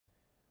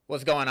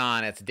What's going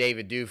on? It's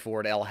David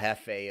Duford, El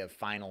Jefe of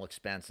Final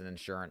Expense and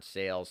Insurance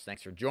Sales.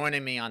 Thanks for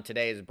joining me on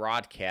today's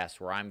broadcast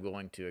where I'm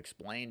going to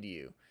explain to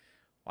you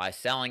why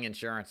selling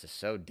insurance is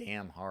so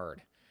damn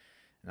hard.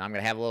 And I'm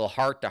going to have a little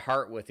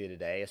heart-to-heart with you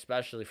today,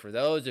 especially for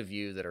those of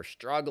you that are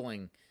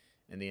struggling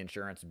in the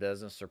insurance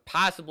business or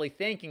possibly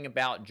thinking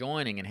about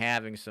joining and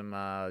having some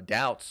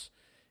doubts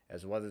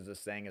as whether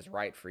this thing is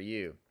right for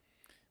you.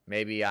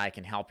 Maybe I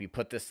can help you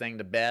put this thing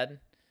to bed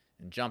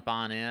and jump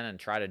on in and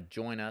try to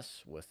join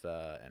us with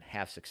and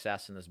have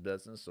success in this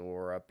business,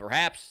 or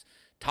perhaps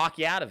talk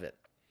you out of it.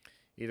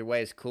 Either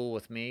way is cool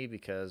with me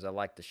because I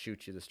like to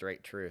shoot you the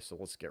straight truth. So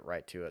let's get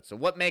right to it. So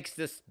what makes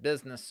this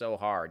business so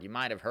hard? You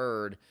might have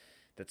heard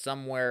that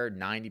somewhere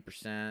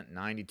 90%,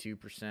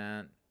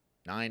 92%,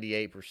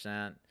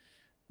 98%,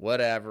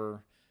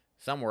 whatever,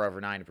 somewhere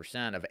over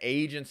 90% of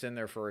agents in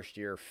their first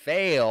year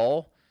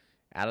fail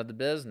out of the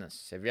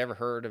business. Have you ever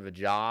heard of a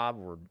job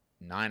where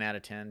 9 out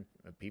of 10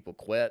 people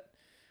quit?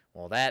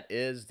 Well, that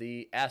is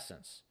the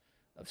essence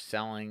of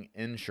selling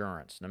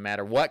insurance, no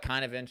matter what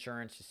kind of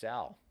insurance you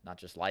sell, not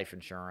just life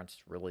insurance,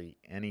 really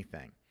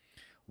anything.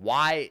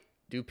 Why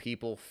do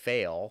people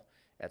fail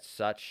at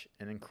such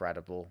an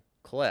incredible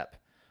clip?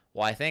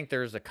 Well, I think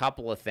there's a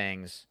couple of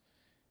things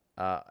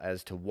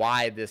as to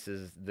why this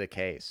is the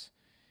case.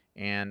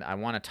 And I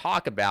want to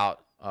talk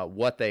about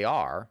what they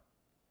are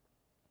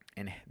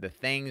and the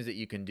things that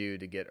you can do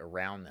to get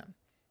around them.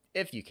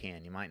 If you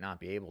can, you might not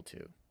be able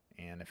to.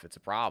 And if it's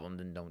a problem,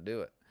 then don't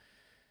do it.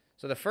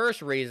 So the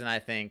first reason I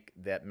think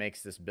that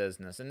makes this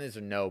business, and these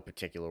are no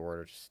particular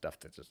order, just stuff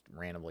that just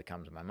randomly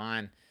comes to my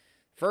mind.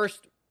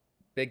 First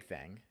big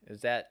thing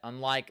is that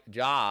unlike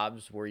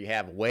jobs where you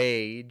have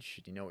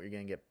wage, you know what you're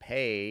going to get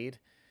paid,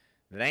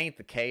 that ain't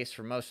the case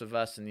for most of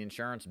us in the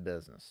insurance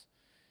business.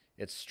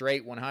 It's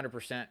straight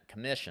 100%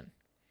 commission.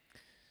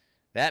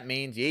 That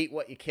means you eat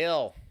what you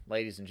kill,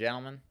 ladies and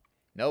gentlemen.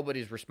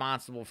 Nobody's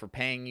responsible for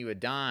paying you a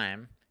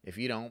dime if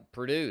you don't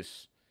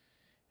produce.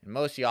 And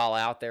most of y'all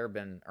out there have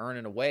been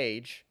earning a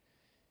wage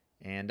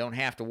and don't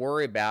have to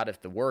worry about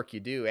if the work you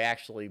do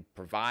actually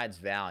provides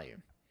value.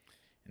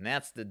 And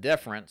that's the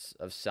difference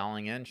of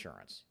selling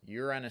insurance.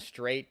 You're in a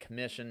straight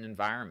commission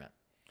environment.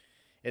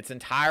 It's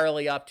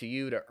entirely up to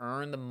you to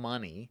earn the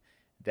money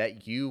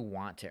that you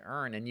want to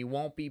earn, and you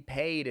won't be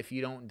paid if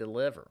you don't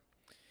deliver.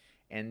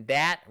 And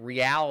that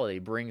reality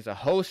brings a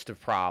host of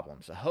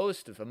problems, a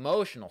host of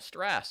emotional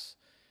stress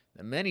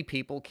that many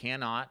people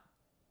cannot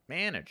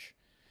manage.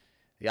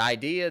 The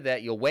idea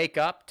that you'll wake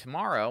up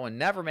tomorrow and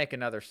never make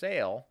another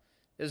sale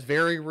is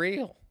very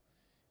real.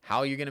 How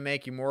are you going to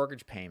make your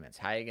mortgage payments?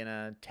 How are you going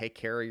to take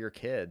care of your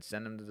kids,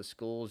 send them to the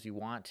schools you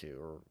want to,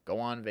 or go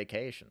on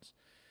vacations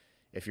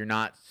if you're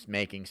not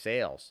making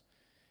sales?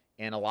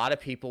 And a lot of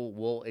people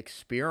will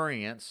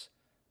experience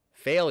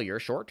failure,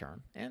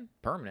 short-term and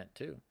permanent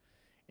too.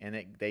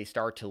 And they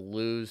start to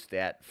lose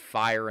that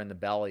fire in the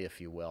belly,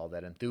 if you will,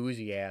 that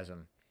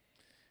enthusiasm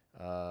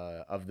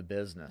of the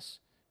business,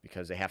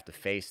 because they have to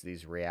face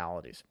these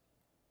realities.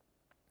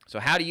 So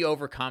how do you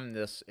overcome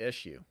this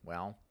issue?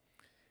 Well,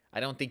 I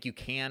don't think you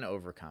can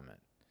overcome it.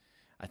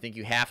 I think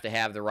you have to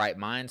have the right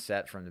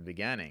mindset from the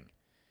beginning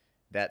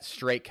that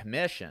straight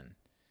commission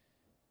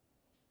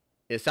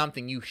is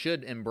something you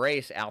should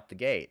embrace out the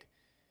gate.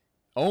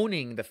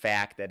 Owning the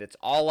fact that it's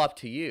all up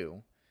to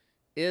you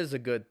is a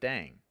good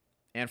thing.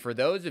 And for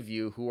those of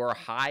you who are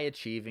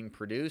high-achieving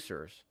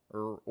producers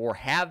or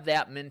have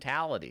that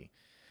mentality,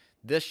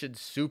 this should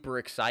super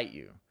excite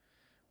you.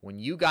 When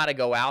you got to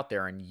go out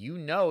there and you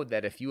know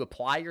that if you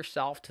apply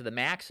yourself to the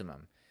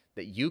maximum,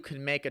 that you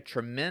can make a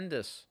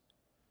tremendous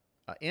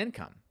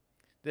income,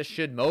 this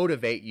should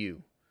motivate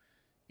you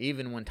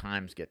even when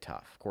times get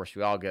tough. Of course,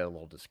 we all get a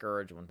little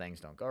discouraged when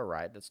things don't go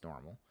right. That's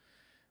normal.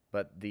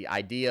 But the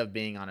idea of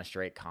being on a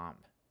straight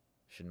comp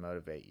should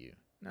motivate you.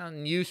 Now, it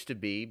used to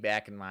be,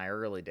 back in my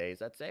early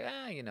days, I'd say,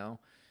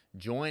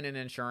 join an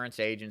insurance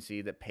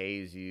agency that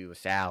pays you a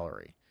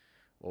salary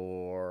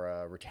or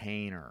a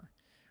retainer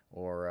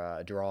or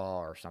a draw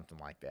or something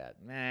like that.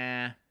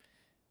 Nah,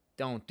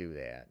 don't do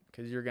that,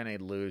 because you're going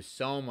to lose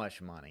so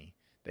much money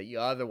that you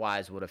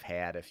otherwise would have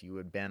had if you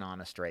had been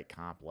on a straight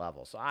comp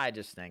level. So I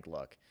just think,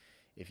 look,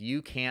 if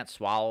you can't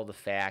swallow the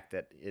fact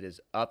that it is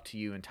up to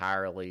you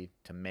entirely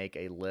to make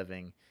a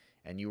living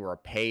and you are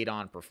paid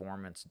on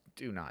performance,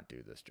 do not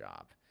do this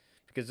job,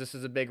 because this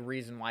is a big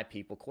reason why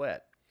people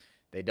quit.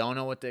 They don't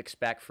know what to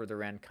expect for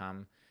their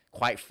income.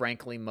 Quite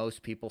frankly,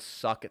 most people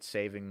suck at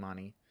saving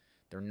money.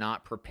 They're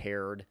not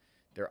prepared.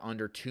 They're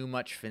under too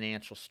much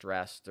financial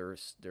stress.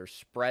 They're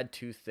spread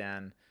too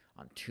thin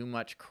on too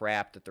much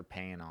crap that they're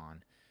paying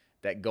on,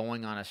 that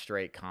going on a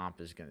straight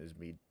comp is going to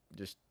be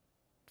just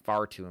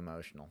far too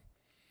emotional.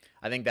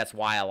 I think that's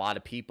why a lot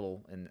of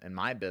people in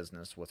my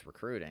business with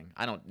recruiting,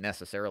 I don't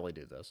necessarily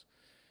do this,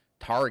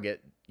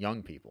 target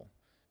young people,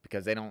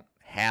 because they don't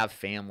have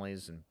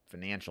families and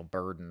financial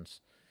burdens,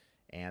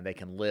 and they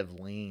can live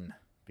lean,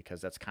 because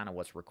that's kind of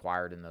what's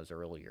required in those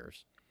early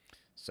years.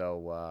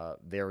 So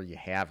there you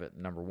have it.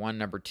 Number one.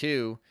 Number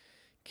two,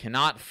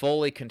 cannot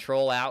fully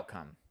control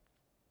outcome.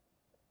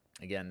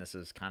 Again, this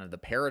is kind of the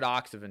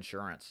paradox of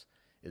insurance,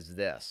 is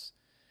this.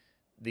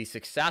 The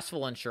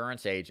successful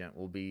insurance agent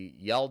will be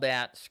yelled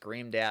at,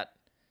 screamed at,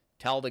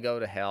 tell to go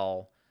to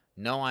hell,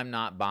 no, I'm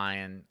not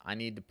buying, I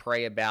need to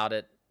pray about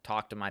it,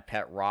 talk to my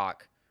pet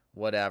rock,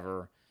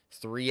 whatever,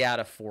 3 out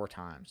of 4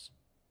 times.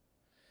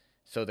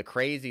 So the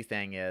crazy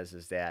thing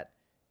is that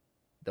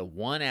the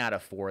 1 out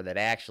of 4 that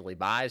actually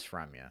buys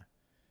from you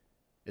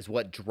is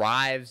what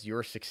drives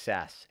your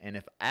success. And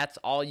if that's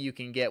all you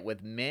can get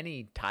with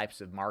many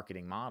types of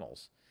marketing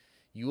models,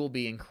 you will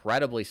be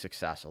incredibly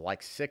successful,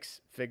 like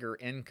 6-figure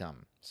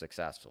income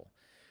successful.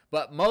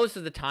 But most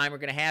of the time, we're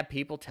going to have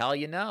people tell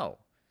you no.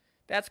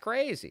 That's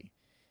crazy.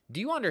 Do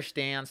you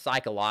understand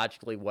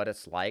psychologically what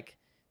it's like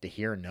to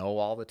hear no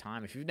all the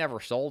time? If you've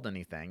never sold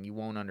anything, you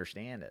won't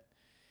understand it.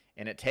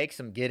 And it takes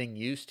some getting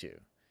used to.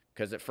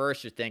 Because at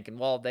first you're thinking,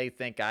 well, they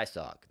think I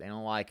suck. They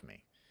don't like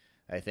me.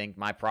 They think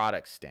my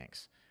product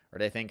stinks. Or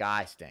they think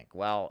I stink.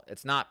 Well,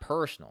 it's not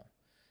personal.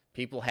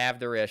 People have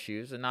their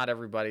issues, and not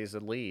everybody's a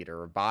lead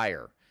or a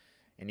buyer.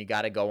 And you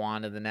got to go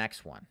on to the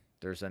next one.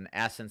 There's an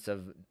essence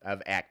of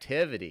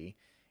activity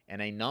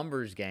and a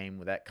numbers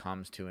game that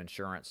comes to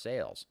insurance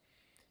sales.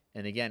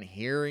 And again,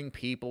 hearing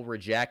people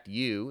reject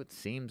you, it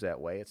seems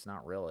that way. It's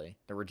not really.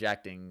 They're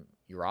rejecting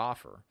your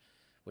offer,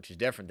 which is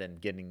different than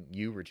getting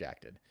you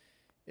rejected,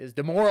 is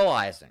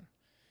demoralizing.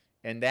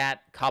 And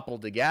that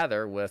coupled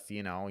together with,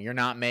 you're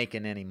not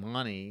making any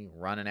money,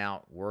 running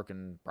out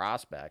working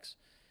prospects,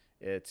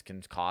 it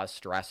can cause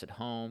stress at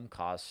home,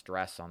 cause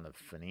stress on the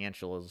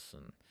financials,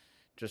 and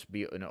just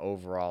be an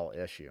overall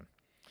issue.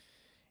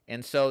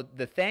 And so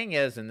the thing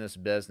is in this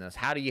business,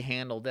 how do you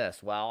handle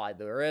this? Well,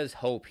 there is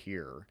hope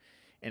here,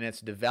 and it's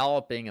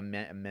developing a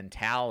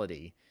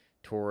mentality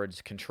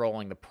towards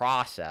controlling the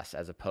process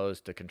as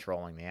opposed to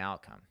controlling the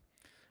outcome.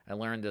 I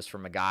learned this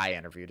from a guy I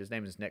interviewed. His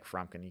name is Nick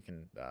Frumpkin. You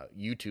can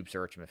YouTube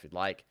search him if you'd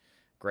like.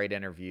 Great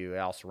interview. He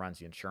also runs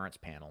the Insurance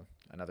Panel,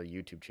 another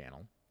YouTube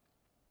channel.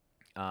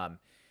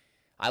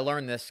 I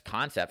learned this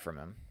concept from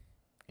him,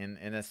 and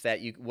it's that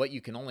what you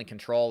can only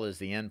control is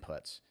the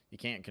inputs. You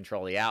can't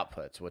control the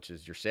outputs, which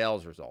is your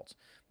sales results.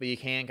 But you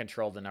can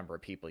control the number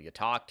of people you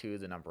talk to,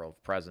 the number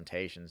of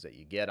presentations that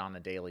you get on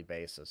a daily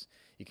basis.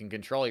 You can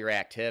control your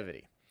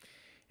activity.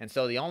 And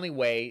so the only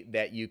way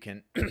that you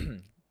can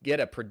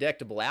get a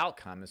predictable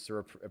outcome is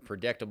through a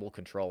predictable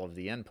control of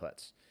the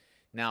inputs.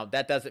 Now,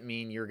 that doesn't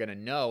mean you're going to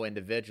know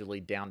individually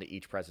down to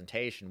each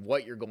presentation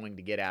what you're going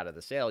to get out of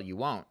the sale. You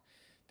won't.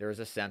 There's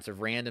a sense of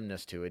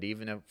randomness to it,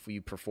 even if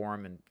you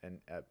perform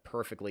a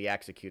perfectly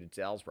executed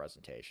sales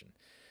presentation.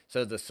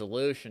 So the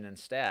solution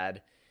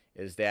instead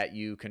is that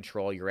you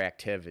control your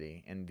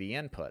activity and the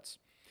inputs.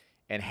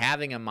 And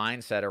having a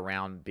mindset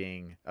around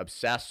being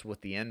obsessed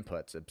with the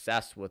inputs,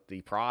 obsessed with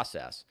the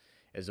process,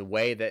 is a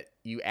way that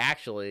you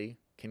actually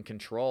can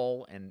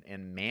control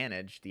and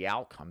manage the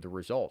outcome, the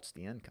results,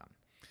 the income.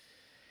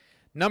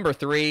 Number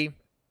 3,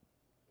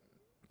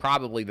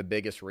 probably the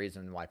biggest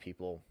reason why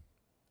people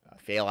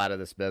fail out of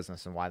this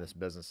business and why this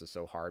business is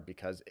so hard,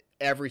 because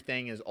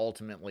everything is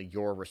ultimately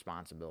your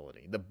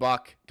responsibility. The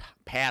buck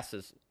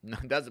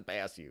doesn't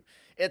pass you.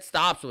 It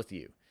stops with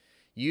you.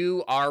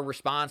 You are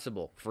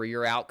responsible for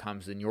your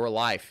outcomes in your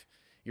life.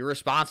 You're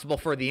responsible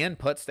for the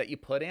inputs that you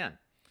put in.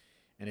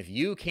 And if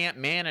you can't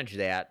manage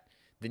that,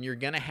 then you're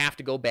going to have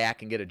to go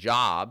back and get a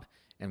job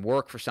and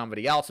work for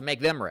somebody else and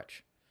make them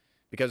rich,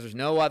 because there's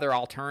no other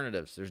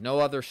alternatives. There's no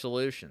other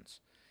solutions.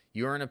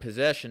 You're in a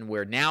position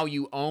where now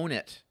you own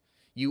it.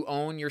 You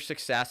own your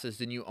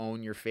successes and you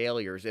own your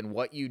failures. And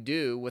what you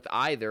do with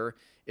either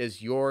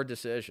is your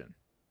decision.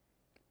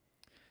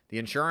 In the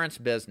insurance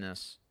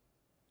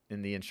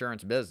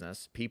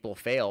business, people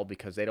fail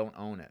because they don't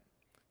own it.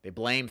 They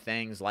blame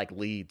things like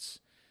leads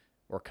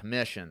or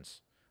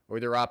commissions or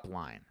their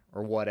upline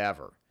or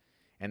whatever.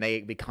 And they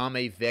become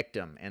a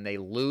victim and they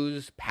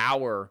lose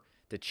power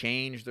to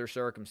change their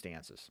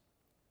circumstances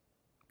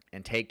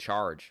and take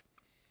charge.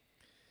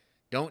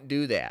 Don't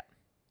do that.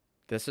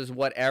 This is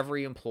what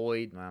every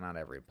employee, well, not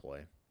every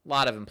employee, a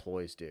lot of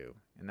employees do.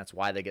 And that's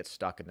why they get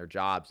stuck in their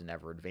jobs and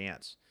never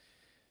advance.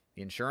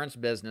 The insurance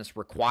business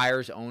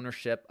requires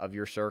ownership of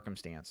your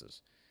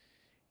circumstances.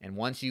 And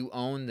once you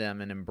own them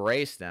and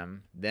embrace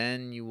them,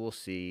 then you will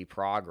see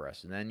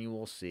progress. And then you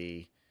will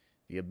see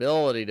the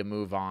ability to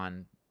move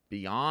on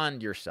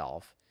beyond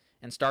yourself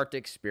and start to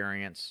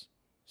experience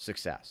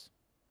success.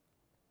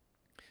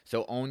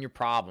 So own your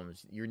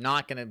problems. You're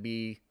not going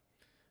to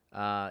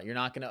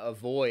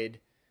avoid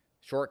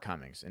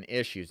shortcomings and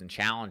issues and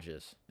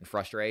challenges and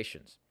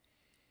frustrations,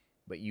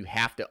 but you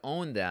have to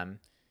own them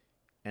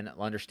and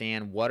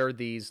understand, what are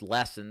these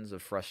lessons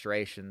of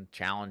frustration,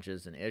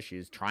 challenges, and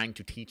issues trying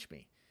to teach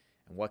me,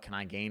 and what can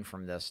I gain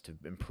from this to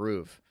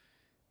improve?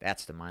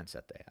 That's the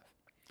mindset they have.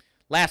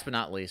 Last but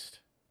not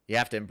least, you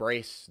have to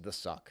embrace the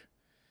suck.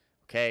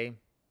 Okay,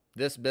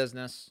 this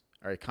business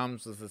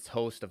comes with its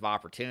host of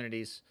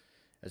opportunities,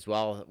 as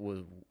well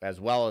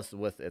as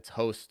with its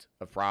host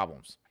of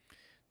problems.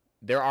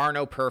 There are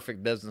no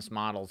perfect business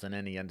models in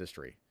any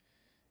industry.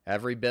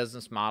 Every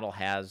business model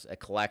has a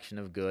collection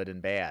of good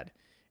and bad.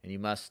 And you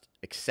must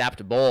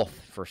accept both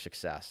for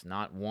success,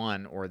 not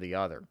one or the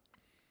other.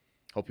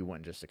 Hope you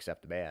wouldn't just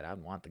accept the bad.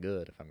 I'd want the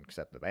good if I'm going to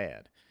accept the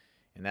bad.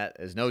 And that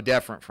is no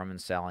different from in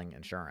selling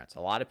insurance.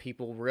 A lot of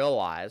people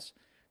realize,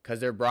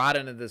 because they're brought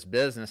into this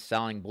business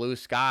selling blue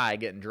sky,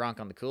 getting drunk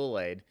on the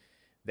Kool-Aid,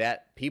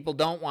 that people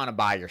don't want to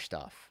buy your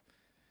stuff.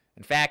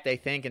 In fact, they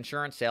think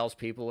insurance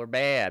salespeople are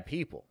bad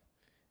people,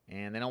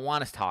 and they don't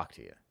want to talk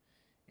to you,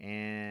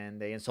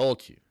 and they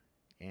insult you,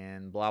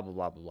 and blah, blah,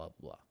 blah, blah, blah,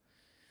 blah.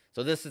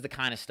 So this is the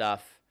kind of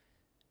stuff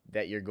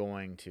that you're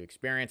going to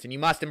experience, and you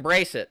must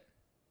embrace it.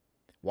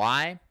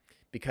 Why?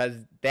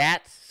 Because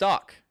that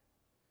suck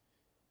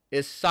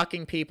is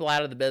sucking people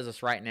out of the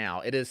business right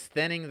now. It is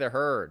thinning the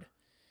herd.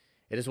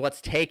 It is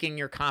what's taking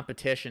your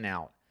competition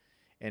out.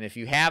 And if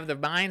you have the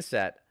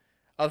mindset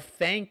of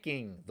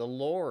thanking the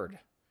Lord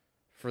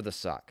for the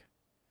suck,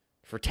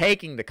 for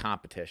taking the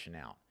competition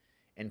out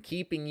and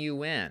keeping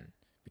you in,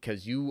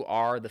 because you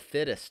are the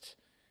fittest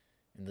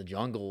in the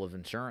jungle of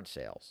insurance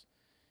sales,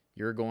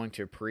 you're going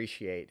to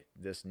appreciate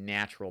this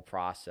natural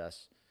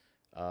process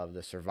of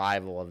the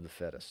survival of the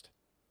fittest.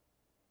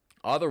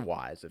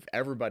 Otherwise, if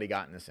everybody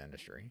got in this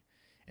industry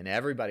and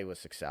everybody was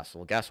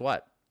successful, guess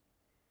what?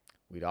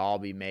 We'd all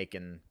be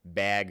making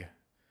bag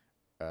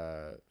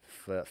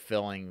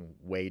filling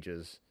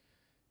wages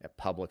at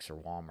Publix or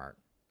Walmart,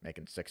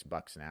 making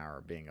 $6 an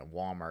hour, being a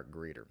Walmart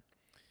greeter.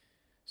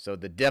 So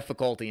the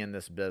difficulty in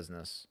this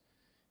business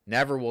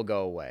never will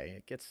go away.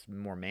 It gets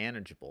more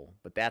manageable,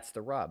 but that's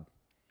the rub.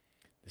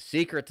 The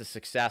secret to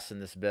success in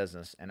this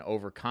business and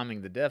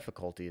overcoming the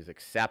difficulty is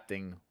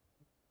accepting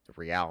the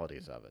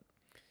realities of it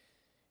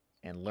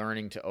and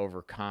learning to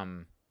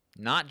overcome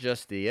not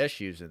just the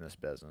issues in this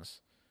business,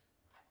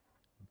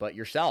 but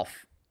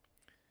yourself.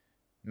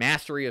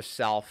 Mastery of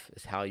self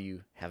is how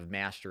you have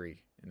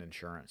mastery in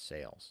insurance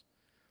sales.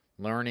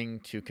 Learning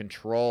to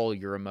control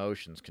your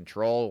emotions,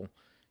 control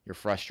your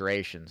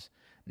frustrations,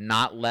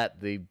 not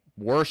let the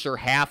worser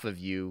half of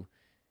you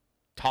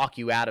talk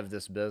you out of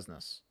this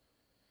business.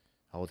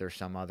 Oh, there's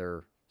some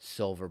other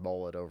silver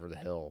bullet over the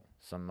hill,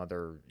 some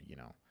other,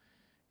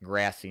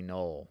 grassy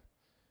knoll.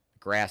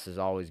 Grass is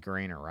always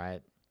greener,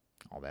 right?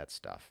 All that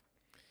stuff.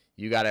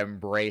 You got to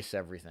embrace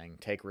everything,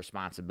 take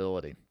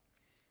responsibility,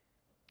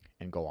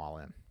 and go all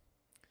in.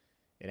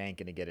 It ain't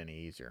going to get any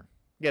easier.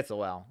 It gets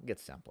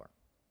simpler.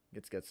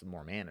 It gets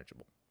more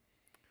manageable.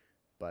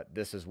 But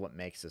this is what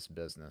makes this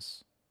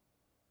business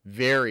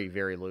very,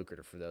 very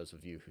lucrative for those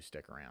of you who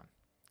stick around.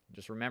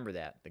 Just remember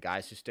that. The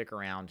guys who stick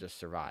around just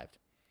survived.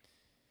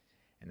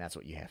 And that's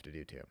what you have to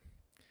do too.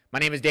 My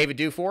name is David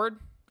Duford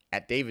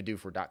at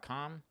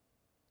davidduford.com.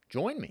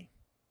 Join me.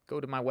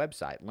 Go to my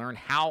website. Learn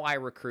how I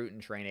recruit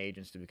and train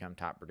agents to become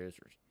top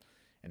producers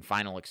in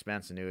final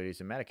expense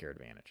annuities and Medicare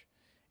Advantage.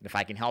 And if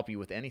I can help you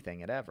with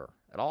anything at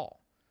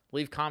all,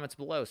 leave comments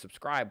below,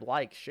 subscribe,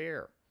 like,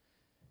 share,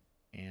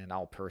 and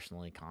I'll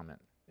personally comment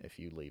if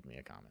you leave me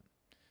a comment.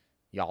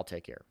 Y'all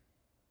take care.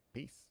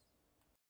 Peace.